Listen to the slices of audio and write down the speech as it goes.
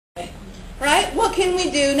right? What can we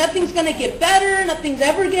do? Nothing's going to get better. Nothing's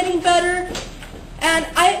ever getting better. And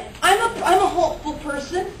I'm a hopeful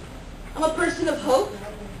person. I'm a person of hope.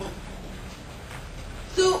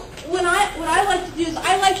 So what I like to do is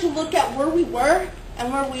I like to look at where we were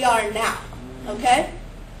and where we are now, okay?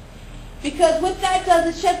 Because what that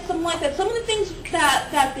does is shed some light that some of the things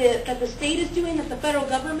that the state is doing, that the federal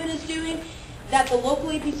government is doing, that the local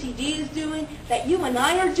ABCD is doing, that you and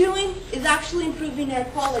I are doing, is actually improving air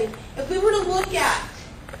quality. If we were to look at,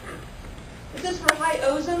 this is for high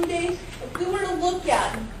ozone days, if we were to look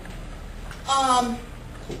at,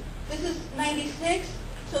 this is 96,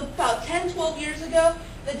 so about 10, 12 years ago,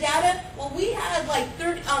 the data, well, we had like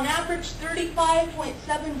on average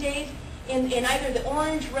 35.7 days in either the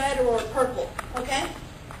orange, red, or purple, okay?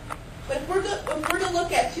 But if we're to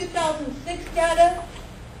look at 2006 data,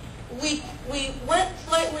 we went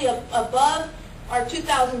slightly above our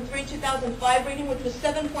 2003, 2005 rating, which was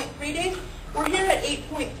 7.3 days. We're here at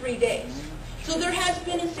 8.3 days. So there has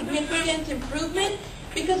been a significant improvement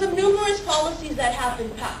because of numerous policies that have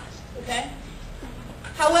been passed, okay?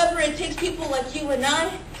 However, it takes people like you and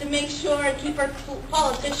I to make sure and keep our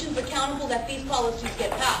politicians accountable that these policies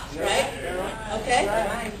get passed, right? Okay?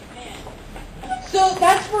 So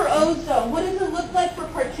that's for ozone. What does it look like for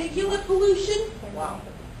particulate pollution? Wow.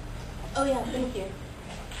 Oh yeah, thank you.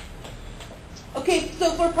 Okay,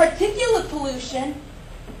 so for particulate pollution,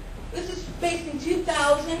 this is based in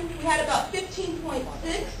 2000. We had about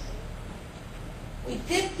 15.6. We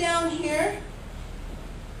dipped down here,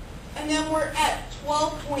 and then we're at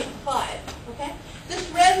 12.5, okay? This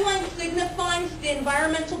red line signifies the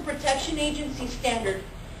Environmental Protection Agency standard.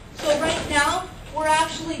 So right now, we're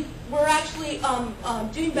actually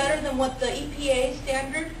doing better than what the EPA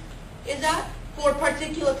standard is at for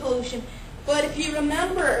particulate pollution. But if you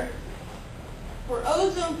remember, for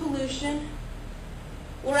ozone pollution,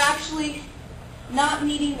 we're actually not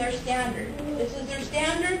meeting their standard. This is their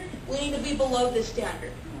standard. We need to be below this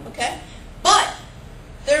standard, okay? But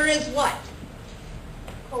there is what?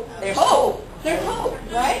 Hope. There's hope. There's hope,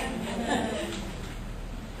 right?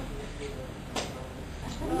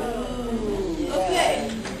 Okay.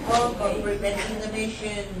 Hope of preventing the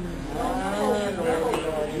mission.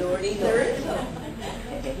 There is hope.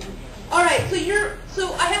 All right.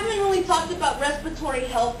 So I haven't really talked about respiratory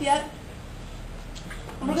health yet.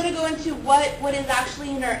 We're going to go into what is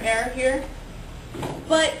actually in our air here.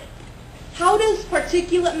 But how does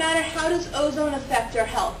particulate matter? How does ozone affect our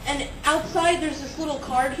health? And outside there's this little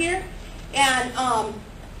card here, and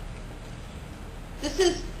this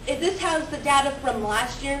has the data from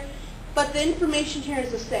last year, but the information here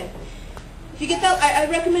is the same. If you get that, I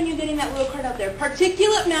recommend you getting that little card out there.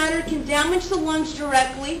 Particulate matter can damage the lungs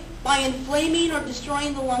directly by inflaming or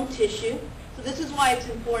destroying the lung tissue. So this is why it's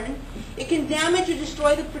important. It can damage or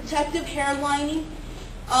destroy the protective hair lining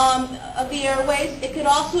of the airways. It could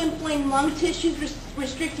also inflame lung tissues,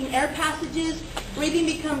 restricting air passages. Breathing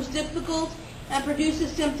becomes difficult and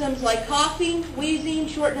produces symptoms like coughing, wheezing,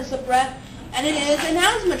 shortness of breath, and it is an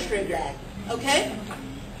asthma trigger. Okay?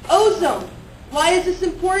 Ozone. Why is this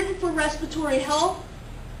important for respiratory health?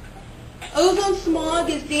 Ozone smog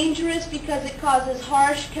is dangerous because it causes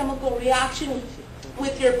harsh chemical reaction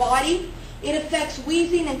with your body. It affects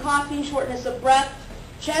wheezing and coughing, shortness of breath,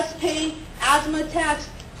 chest pain, asthma attacks,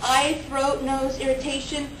 eye, throat, nose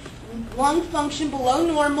irritation, lung function below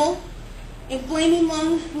normal, inflaming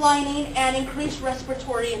lung lining, and increased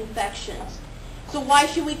respiratory infections. So why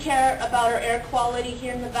should we care about our air quality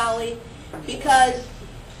here in the valley? Because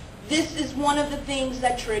this is one of the things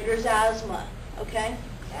that triggers asthma, okay?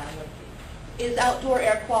 Is outdoor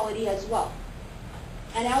air quality as well,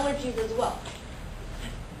 and allergies as well.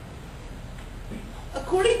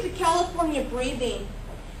 According to California Breathing,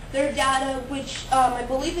 their data, which I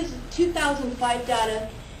believe is 2005 data,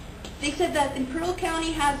 they said that Imperial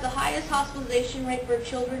County has the highest hospitalization rate for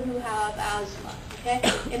children who have asthma, okay,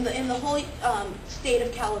 in the whole state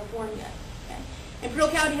of California. Okay? Imperial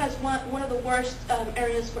County has one of the worst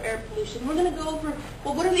areas for air pollution. We're going to go over,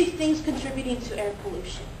 well, what are these things contributing to air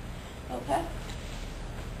pollution? Okay?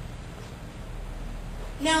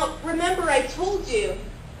 Now, remember I told you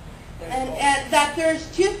and that there's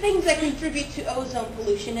two things that contribute to ozone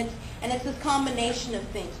pollution, and it's this combination of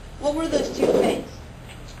things. What were those two things?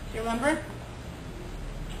 Do you remember?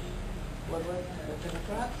 What was it?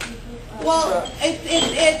 Well,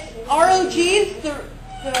 it's ROGs,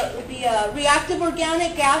 the reactive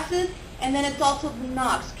organic gases, and then it's also the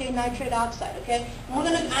NOx, okay, nitrate oxide, okay? And we're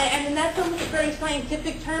gonna, and that's a very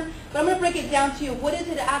scientific term, but I'm gonna break it down to you. What does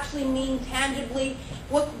it actually mean tangibly?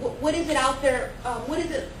 What is it out there? What is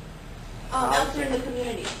it out there in the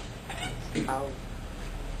community?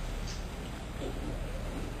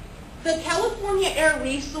 the California Air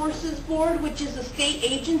Resources Board, which is a state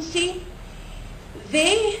agency,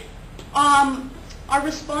 they are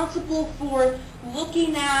responsible for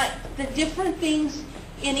looking at the different things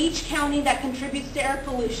in each county that contributes to air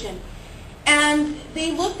pollution. And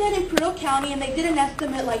they looked at Imperial County and they did an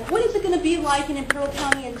estimate like, what is it going to be like in Imperial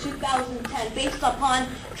County in 2010 based upon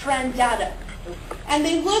trend data. And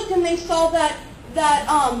they looked and they saw that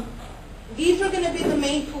these are going to be the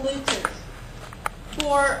main pollutants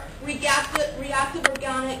for reactive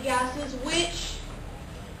organic gases, which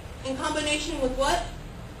in combination with what?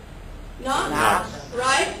 NOx,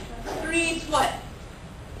 right? Creates what?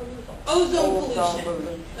 Ozone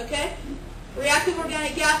pollution. Okay? Reactive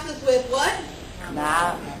organic gases with what?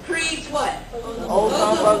 Creates what?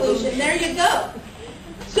 Ozone pollution. There you go.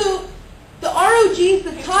 So the ROGs,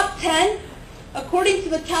 the top 10, according to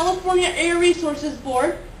the California Air Resources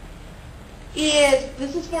Board,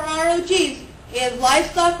 this is for ROGs, is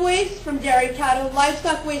livestock waste from dairy cattle,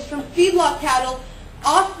 livestock waste from feedlot cattle,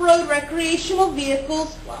 off-road recreational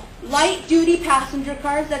vehicles, light-duty passenger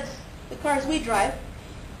cars, that's the cars we drive,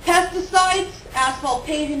 pesticides, asphalt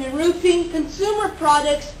paving and roofing, consumer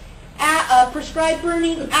products, prescribed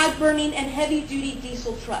burning, ag burning, and heavy-duty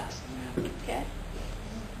diesel trucks. Okay.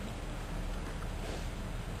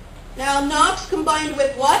 Now, NOx combined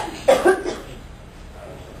with what?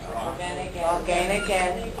 Organic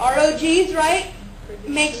gas. ROGs, right?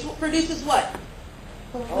 Produces what?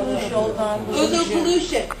 Ozone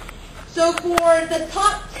pollution. So for the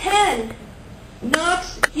top 10,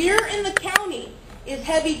 NOx here in the county is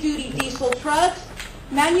heavy-duty diesel trucks,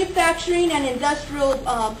 manufacturing and industrial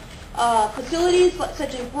facilities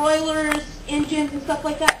such as broilers, engines, and stuff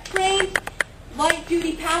like that, trains,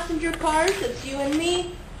 light-duty passenger cars, that's you and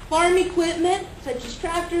me, farm equipment such as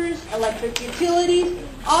tractors, electric utilities,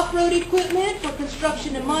 off-road equipment for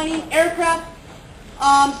construction and mining, aircraft,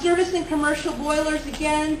 service and commercial boilers,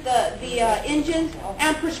 again, the engines,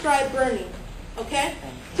 and prescribed burning. Okay?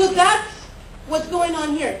 So that's what's going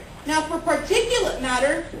on here. Now for particulate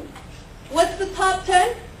matter, what's the top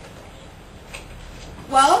 10?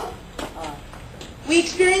 Well, we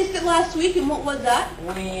experienced it last week, and what was that?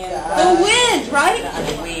 The wind, right?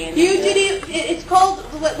 It's called,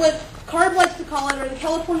 what CARB likes to call it, or the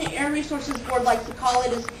California Air Resources Board likes to call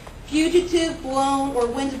it, is fugitive blown or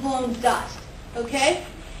wind-blown dust. Okay?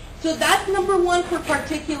 So that's number 1 for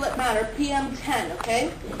particulate matter, PM10,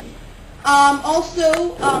 okay?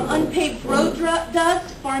 Also, unpaved road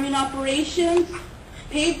dust, farming operations,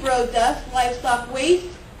 paved road dust, livestock waste,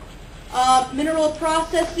 mineral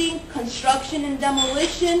processing, construction and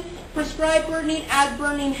demolition, prescribed burning, ag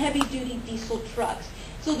burning, heavy-duty diesel trucks.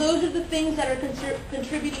 So those are the things that are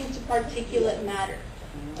contributing to particulate matter,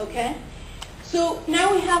 okay? So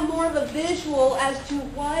now we have more of a visual as to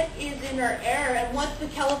what is in our air and what the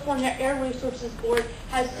California Air Resources Board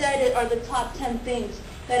has said are the top 10 things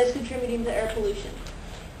that is contributing to air pollution.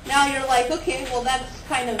 Now you're like, okay, well that's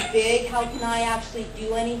kind of big. How can I actually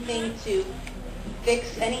do anything to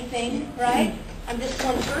fix anything, right? I'm just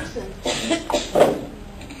one person.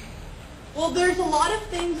 Well, there's a lot of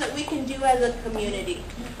things that we can do as a community.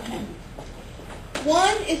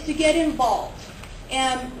 One is to get involved.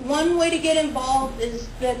 And one way to get involved is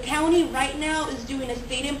the county right now is doing a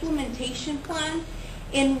state implementation plan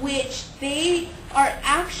in which they are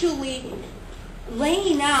actually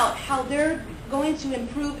laying out how they're going to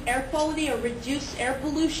improve air quality or reduce air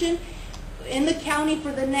pollution in the county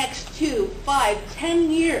for the next 2, 5,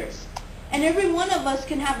 10 years. And every one of us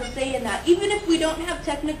can have a say in that. Even if we don't have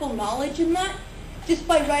technical knowledge in that, just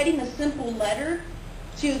by writing a simple letter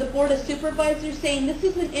to the Board of Supervisors saying this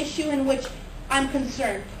is an issue in which I'm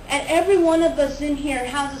concerned. And every one of us in here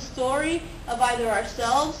has a story of either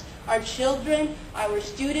ourselves, our children, our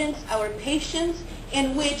students, our patients,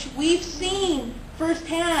 in which we've seen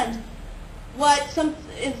firsthand what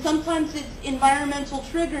sometimes it's environmental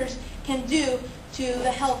triggers can do to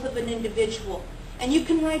the health of an individual. And you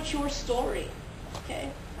can write your story,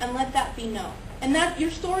 okay, and let that be known. And that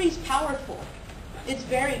your story is powerful. It's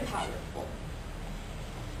very powerful.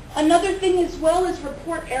 Another thing as well is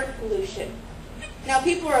report air pollution. Now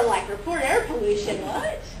people are like, report air pollution,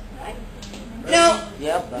 what? Right? Now,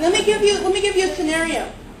 let me give you a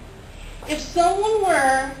scenario. If someone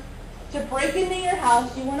were to break into your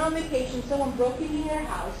house, you went on vacation, someone broke into your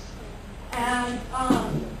house, and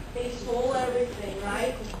they stole everything,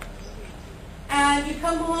 right? And you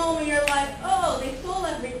come home and you're like, oh, they stole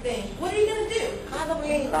everything. What are you going to do? Call the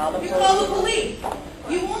police. You call the police.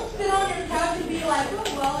 You won't sit on your couch and be like,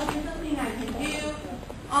 oh, well, there's nothing I can do.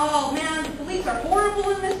 Oh, man, the police are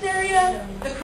horrible in this area. The